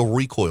 There is no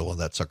recoil on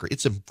that sucker.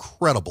 It's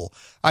incredible.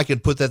 I can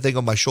put that thing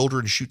on my shoulder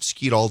and shoot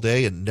skeet all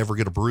day and never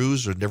get a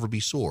bruise or never be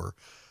sore.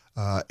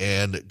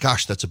 And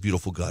gosh, that's a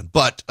beautiful gun.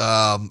 But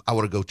I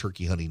want to go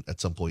turkey hunting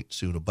at some point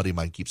soon. A buddy of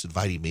mine keeps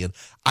inviting me, and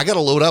I got to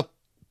load up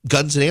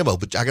guns and ammo,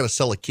 but I got to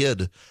sell a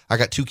kid. I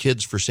got 2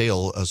 kids for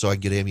sale, so I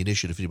can get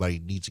ammunition if anybody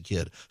needs a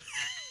kid.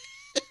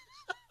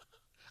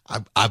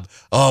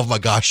 Oh my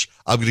gosh,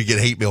 I'm going to get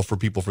hate mail from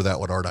people for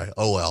that one, aren't I?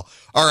 Oh well.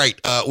 All right,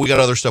 we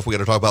got other stuff we got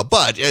to talk about,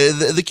 but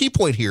the key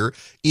point here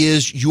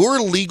is your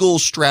legal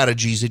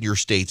strategies in your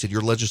states and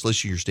your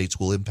legislation in your states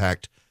will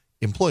impact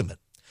employment.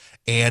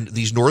 And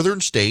these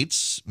northern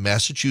states,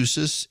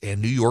 Massachusetts and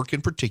New York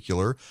in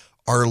particular,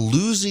 are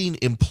losing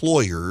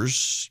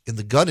employers in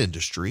the gun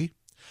industry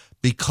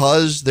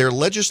because their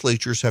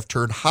legislatures have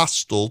turned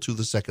hostile to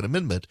the Second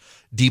Amendment.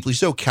 Deeply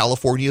so.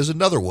 California is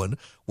another one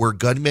where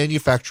gun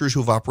manufacturers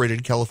who have operated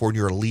in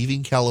California are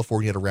leaving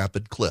California at a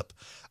rapid clip.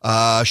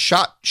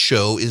 SHOT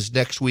Show is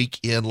next week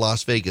in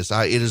Las Vegas.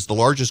 It is the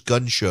largest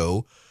gun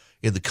show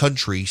in the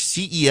country.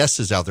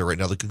 CES is out there right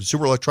now, the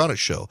Consumer Electronics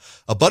Show.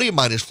 A buddy of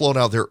mine has flown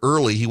out there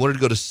early. He wanted to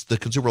go to the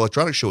Consumer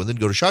Electronics Show and then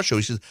go to SHOT Show.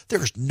 He says,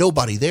 there's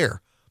nobody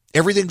there.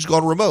 Everything's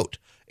gone remote.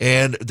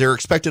 And they're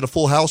expecting a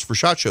full house for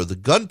SHOT Show. The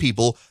gun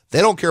people,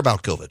 they don't care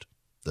about COVID.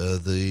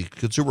 The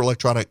consumer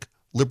electronic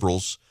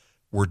liberals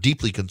were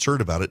deeply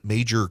concerned about it.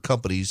 Major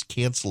companies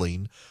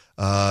canceling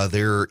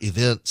their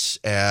events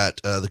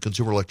at the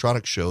Consumer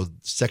Electronics Show.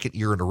 Second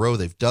year in a row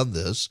they've done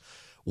this.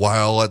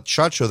 While at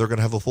SHOT Show, they're going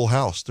to have a full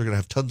house. They're going to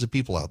have tons of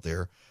people out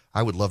there.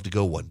 I would love to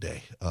go one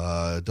day.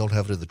 Don't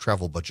have it in the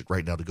travel budget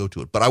right now to go to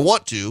it. But I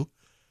want to.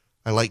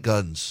 I like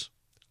guns.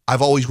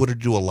 I've always wanted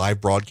to do a live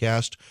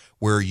broadcast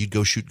where you'd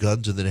go shoot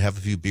guns and then have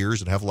a few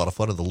beers and have a lot of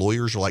fun. And the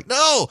lawyers are like,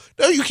 no,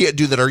 you can't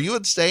do that. Are you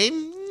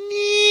insane?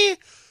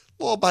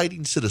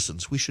 Law-abiding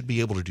citizens. We should be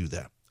able to do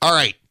that. All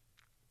right.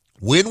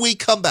 When we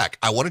come back,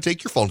 I want to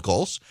take your phone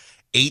calls,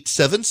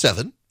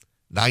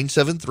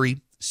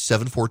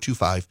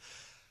 877-973-7425.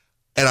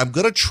 And I'm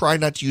going to try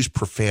not to use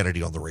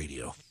profanity on the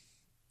radio.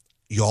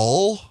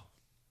 Y'all,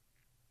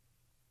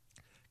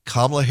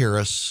 Kamala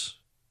Harris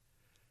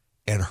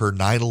and her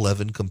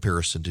 9/11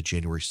 comparison to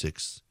January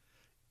 6th.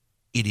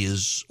 It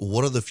is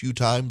one of the few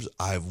times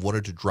I've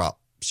wanted to drop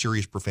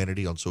serious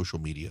profanity on social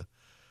media.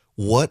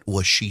 What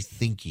was she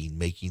thinking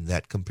making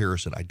that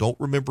comparison? I don't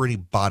remember any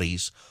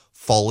bodies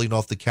falling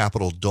off the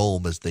Capitol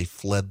dome as they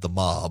fled the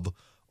mob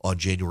on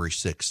January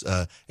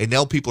 6th. And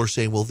now people are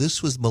saying, well,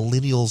 this was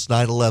millennials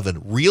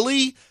 9/11.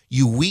 Really?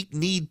 You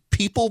weak-kneed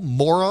people,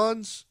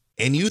 morons?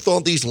 And you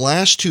thought these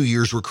last 2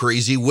 years were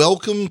crazy.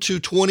 Welcome to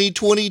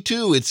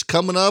 2022. It's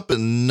coming up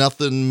and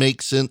nothing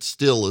makes sense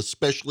still,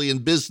 especially in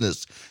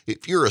business.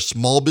 If you're a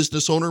small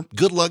business owner,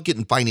 good luck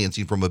getting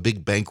financing from a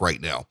big bank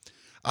right now.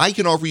 I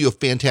can offer you a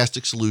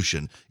fantastic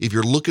solution if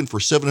you're looking for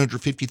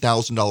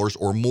 $750,000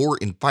 or more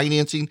in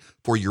financing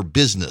for your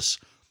business.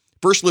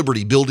 First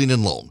Liberty Building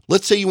and Loan.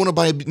 Let's say you want to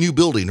buy a new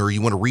building or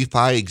you want to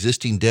refi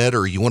existing debt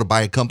or you want to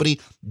buy a company.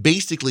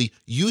 Basically,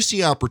 you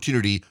see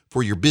opportunity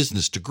for your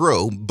business to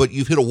grow, but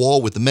you've hit a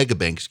wall with the mega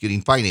banks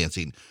getting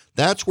financing.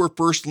 That's where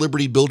First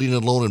Liberty Building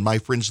and Loan and my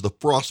friends, the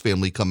Frost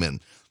family, come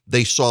in.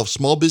 They solve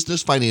small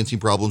business financing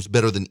problems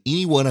better than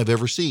anyone I've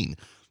ever seen.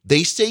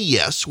 They say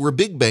yes, where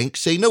big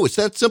banks say no. It's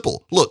that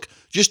simple. Look,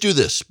 just do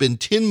this. Spend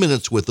 10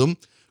 minutes with them.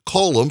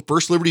 Call them,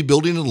 First Liberty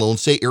Building and Loan.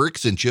 Say Eric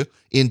sent you.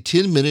 In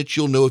 10 minutes,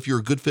 you'll know if you're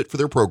a good fit for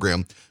their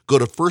program. Go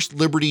to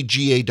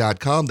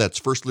firstlibertyga.com. That's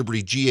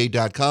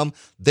firstlibertyga.com.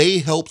 They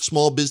help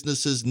small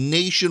businesses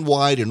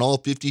nationwide in all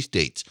 50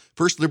 states.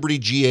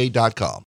 firstlibertyga.com.